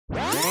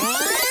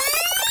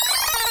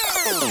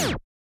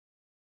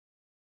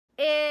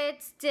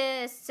It's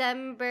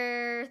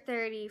December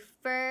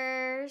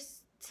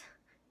 31st,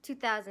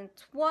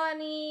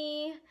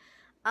 2020.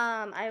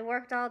 I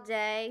worked all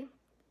day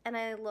and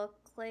I look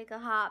like a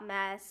hot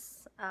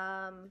mess,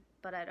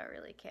 but I don't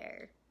really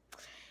care.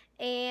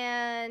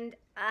 And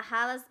I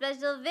have a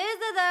special visitor.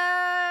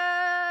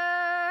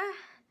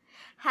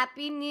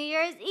 Happy New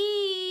Year's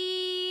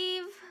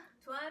Eve.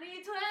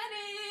 2020.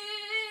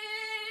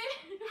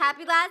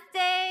 Happy last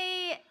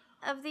day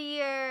of the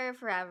year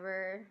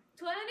forever.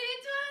 2020.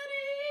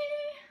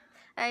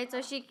 All right,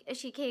 so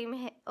she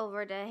came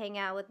over to hang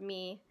out with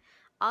me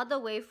all the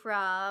way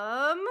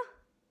from...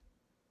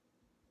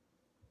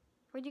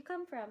 Where'd you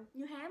come from?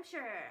 New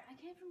Hampshire. I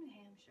came from New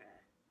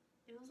Hampshire.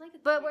 It was like a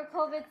But we're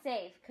COVID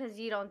safe because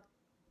you don't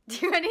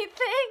do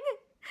anything.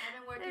 I've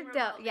been working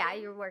remotely. Yeah,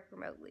 you work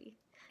remotely.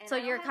 And So I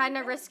don't you're have kind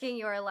of any friends. risking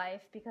your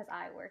life because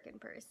I work in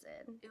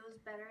person. It was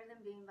better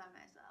than being by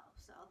myself,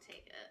 so I'll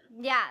take it.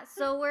 Yeah,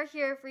 so we're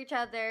here for each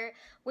other.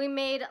 We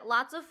made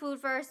lots of food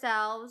for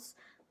ourselves.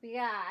 We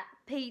got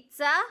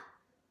pizza.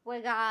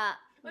 We got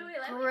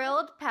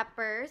grilled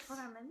peppers. Hold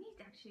on, let me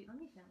film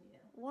you.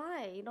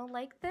 Why? You don't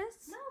like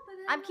this? No, but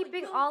then I'm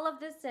keeping all of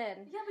this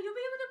in. Yeah, but you'll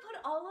be able to put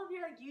all of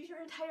your, use your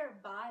entire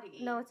body.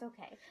 No, it's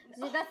okay.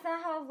 See, that's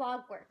not how a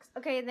vlog works.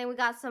 Okay, and then we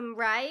got some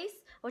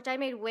rice, which I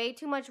made way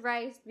too much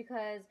rice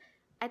because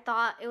I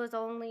thought it was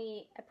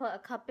only, I put a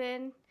cup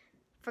in,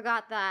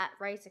 forgot that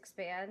rice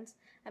expands.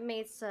 I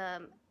made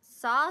some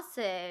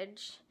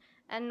sausage,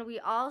 and we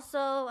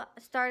also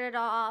started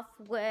off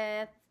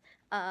with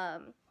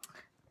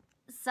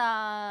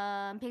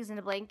some pigs in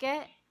a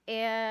blanket.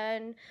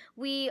 And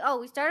we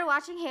started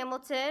watching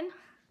Hamilton,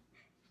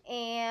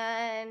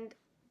 and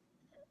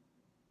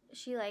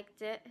she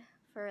liked it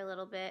for a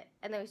little bit,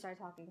 and then we started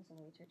talking, so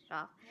we turned it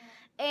off.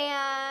 Yeah.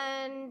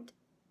 And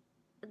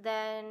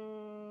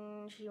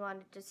then she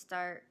wanted to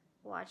start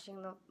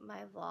watching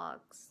my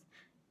vlogs,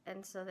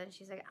 and so then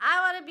she's like,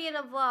 I want to be in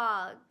a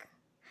vlog.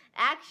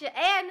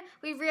 And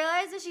we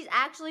realized that she's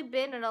actually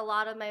been in a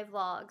lot of my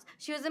vlogs.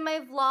 She was in my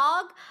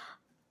vlog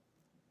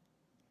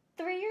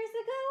 3 years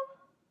ago?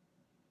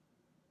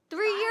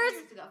 3 years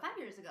ago. 5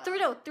 years ago.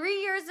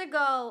 3 years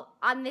ago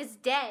on this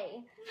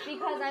day,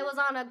 because I was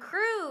on a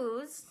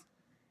cruise,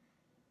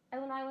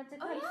 and when I went to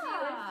come see you in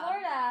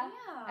Florida,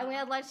 and we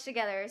had lunch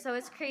together. So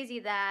it's crazy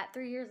that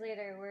 3 years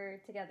later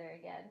we're together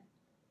again.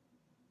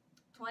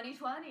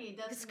 2020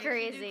 does It's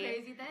crazy. Do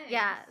crazy things.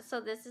 Yeah. So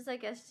this is, I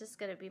guess, just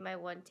gonna be my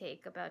one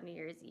take about New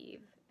Year's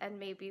Eve, and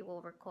maybe we'll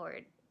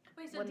record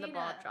when Dina, the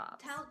ball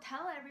drops.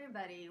 Tell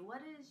everybody,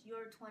 what is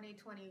your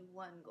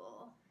 2021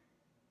 goal?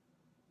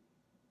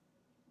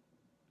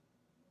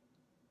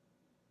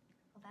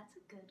 That's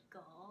a good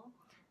goal.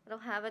 I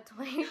don't have a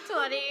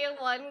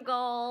 2021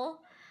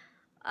 goal.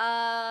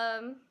 I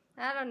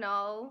don't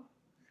know.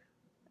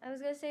 I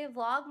was gonna say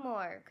vlog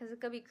more because it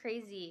could be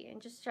crazy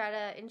and just try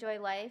to enjoy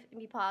life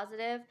and be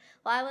positive.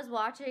 While I was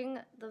watching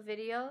the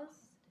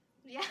videos,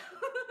 yeah.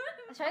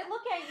 Should I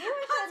look at you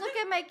or should I look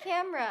at my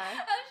camera? I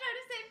was trying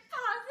to say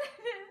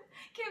positive.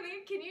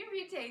 Can you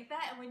retake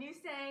that? And when you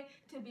say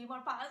to be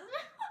more positive,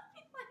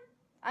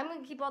 I'm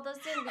gonna keep all those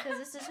in because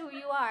this is who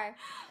you are.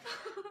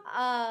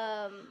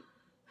 I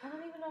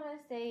don't even know what I'm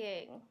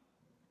saying.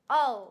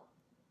 Oh,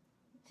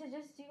 to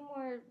just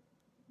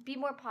be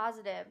more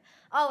positive.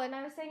 Oh, and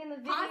I was saying in the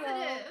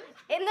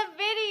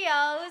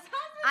videos,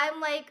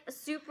 I'm like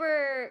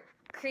super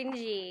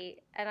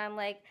cringy, and I'm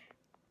like,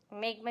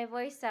 make my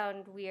voice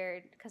sound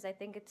weird because I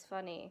think it's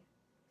funny.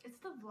 It's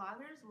the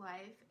vlogger's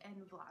life,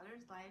 and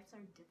vloggers' lives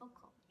are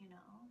difficult, you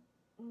know?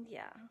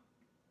 Yeah.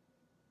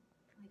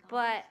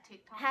 But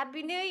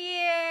Happy New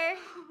Year!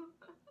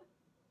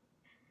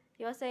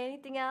 You want to say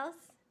anything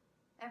else?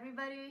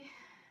 Everybody,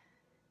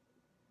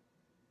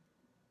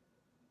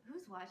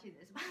 who's watching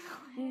this, by the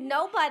way?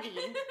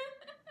 Nobody.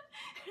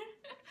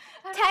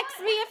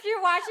 Text me if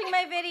you're watching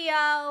my video.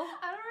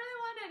 I don't really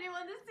want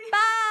anyone to see.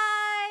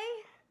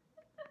 Bye!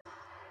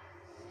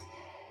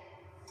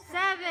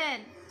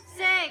 7,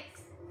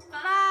 6,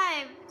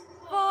 5,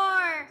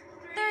 4,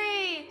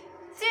 3,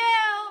 2,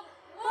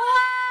 1!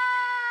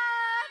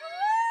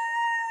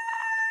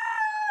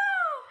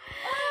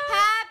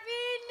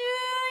 Happy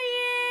New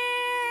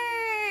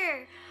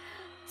Year!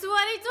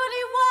 2021!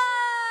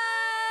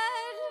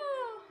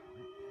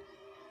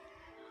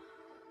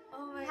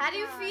 Oh my How do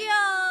you God.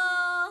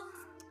 feel?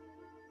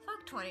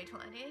 Fuck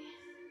 2020.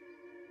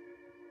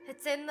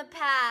 It's in the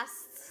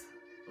past.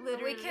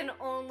 Literally. We can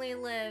only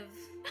live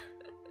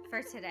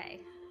for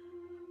today.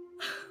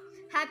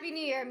 Happy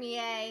New Year,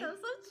 Mie. That was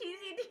so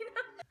cheesy, Dina.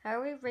 How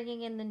are we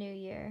bringing in the new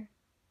year?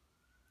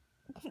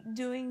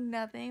 Doing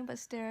nothing but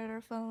stare at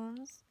our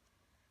phones.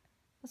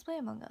 Let's play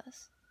Among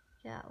Us.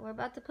 Yeah, we're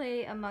about to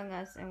play Among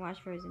Us and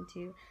watch Frozen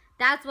 2.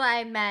 That's what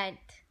I meant.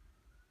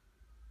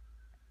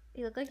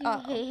 You look like you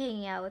hate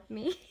hanging out with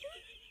me.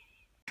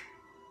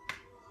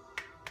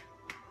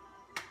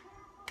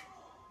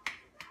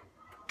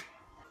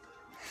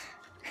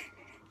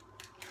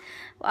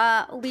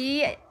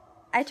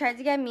 I tried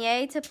to get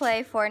Mie to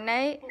play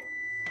Fortnite,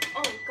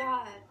 Oh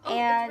God. Oh,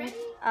 And it's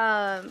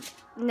ready?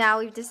 now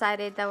we've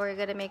decided that we're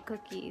gonna make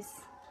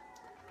cookies.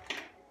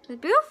 It's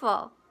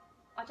beautiful.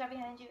 Watch out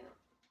behind you.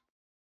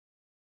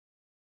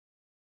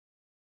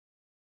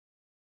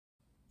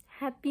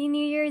 Happy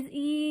New Year's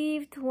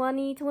Eve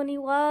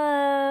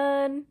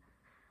 2021.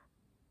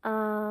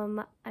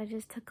 I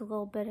just took a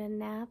little bit of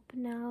nap.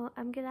 Now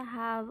I'm gonna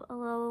have a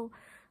little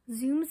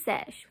Zoom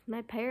sesh with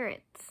my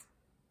parents.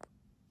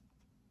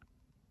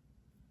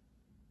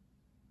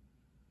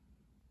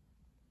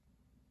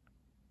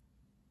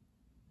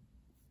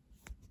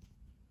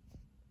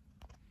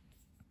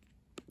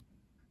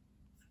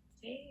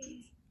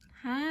 Hey,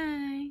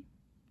 Hi.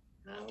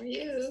 how are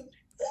you?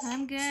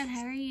 I'm good.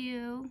 How are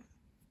you?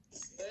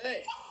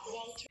 Good.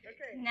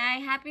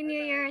 Night. Happy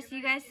New Year. See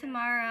you guys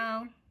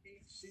tomorrow.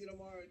 See you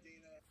tomorrow,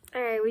 Dina.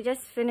 All right, we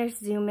just finished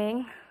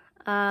Zooming.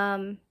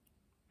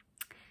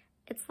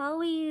 It's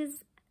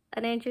always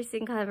an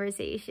interesting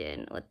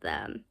conversation with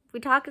them.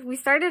 We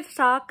started to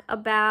talk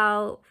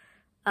about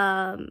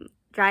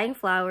drying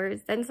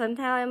flowers. Then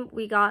sometime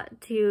we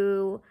got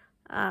to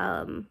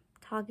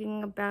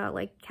talking about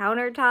like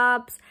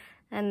countertops,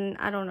 and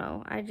I don't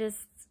know. I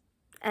just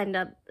end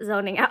up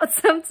zoning out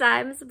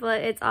sometimes,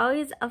 but it's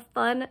always a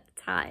fun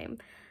time.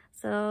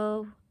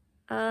 So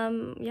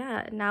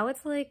yeah, now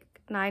it's like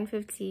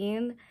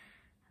 9:15.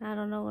 I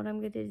don't know what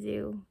I'm gonna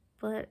do,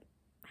 but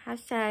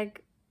hashtag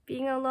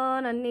being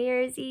alone on New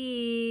Year's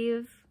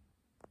Eve.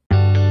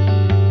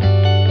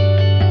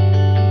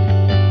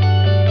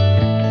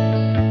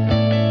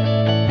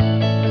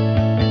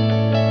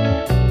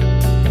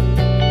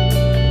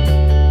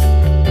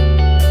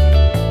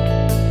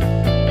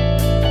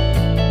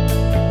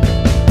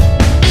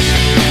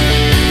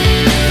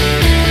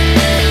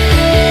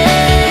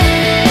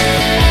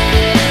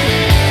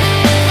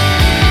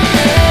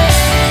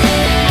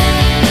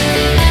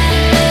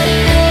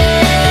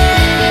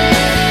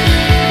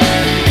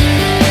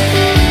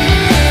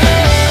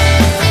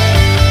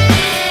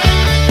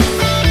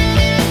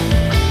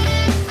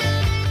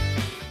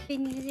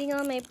 Been using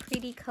all my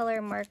pretty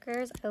color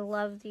markers. I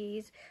love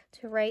these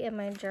to write in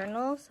my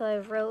journal. So I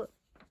wrote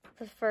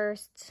the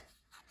first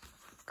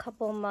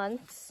couple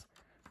months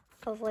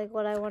of like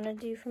what I want to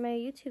do for my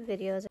YouTube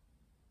videos.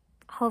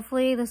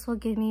 Hopefully this will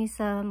give me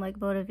some like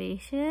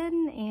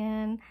motivation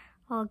and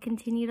I'll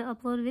continue to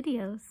upload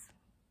videos.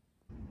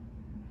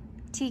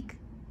 Teak,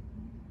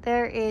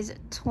 there is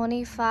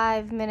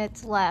 25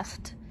 minutes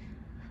left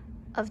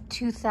of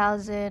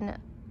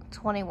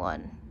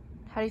 2021.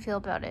 How do you feel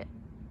about it?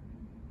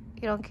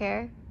 You don't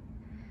care?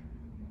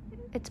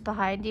 It's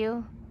behind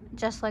you,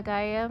 just like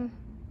I am.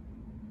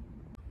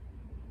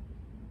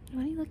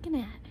 What are you looking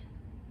at?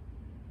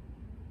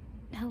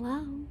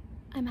 Hello?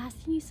 I'm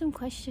asking you some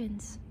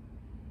questions.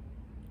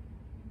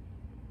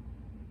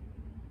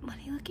 What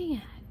are you looking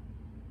at?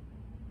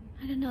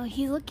 I don't know.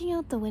 He's looking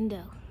out the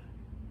window.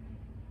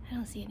 I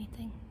don't see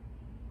anything.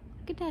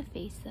 Look at that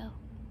face, though.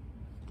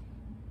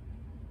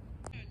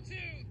 1, 2,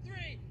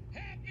 3.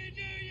 Happy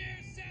New Year,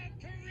 South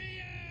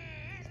Korea!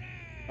 All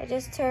right. I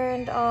just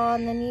turned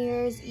on the New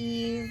Year's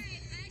Eve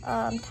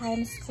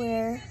Times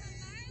Square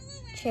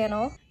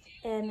channel,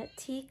 and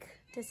Teak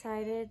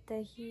decided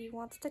that he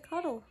wants to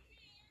cuddle.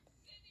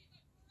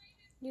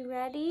 You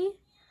ready?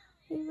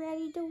 You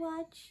ready to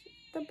watch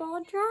the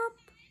ball drop?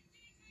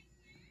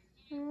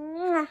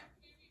 Mwah.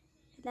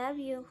 Love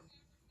you.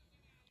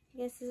 I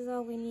guess this is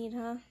all we need,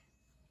 huh?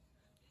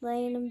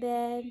 Laying in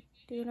bed,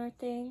 doing our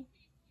thing.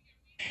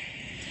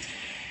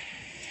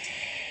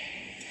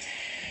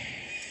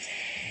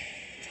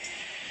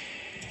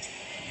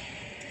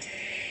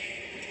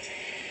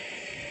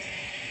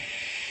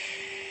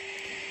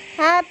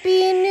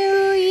 Happy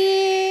New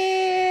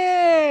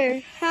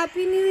Year!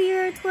 Happy New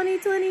Year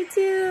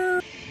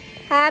 2022!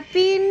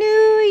 Happy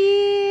New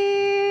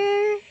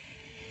Year!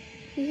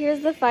 He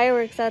hears the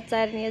fireworks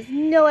outside and he has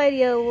no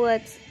idea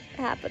what's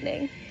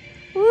happening.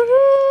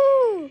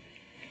 Woohoo!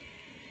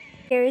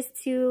 Here's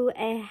to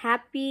a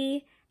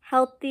happy,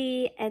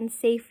 healthy, and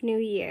safe New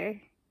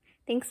Year.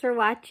 Thanks for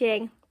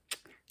watching.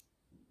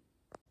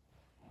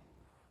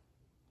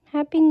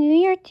 Happy New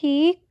Year,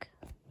 Teak.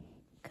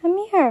 Come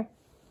here.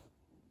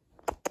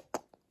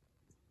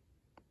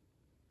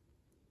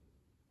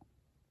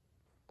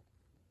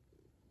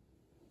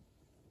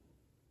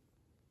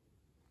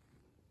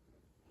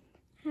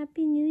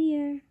 Happy New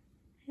Year.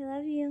 I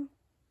love you.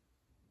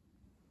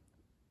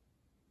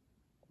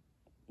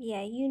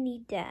 Yeah, you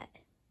need that.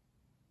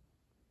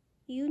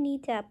 You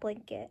need that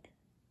blanket.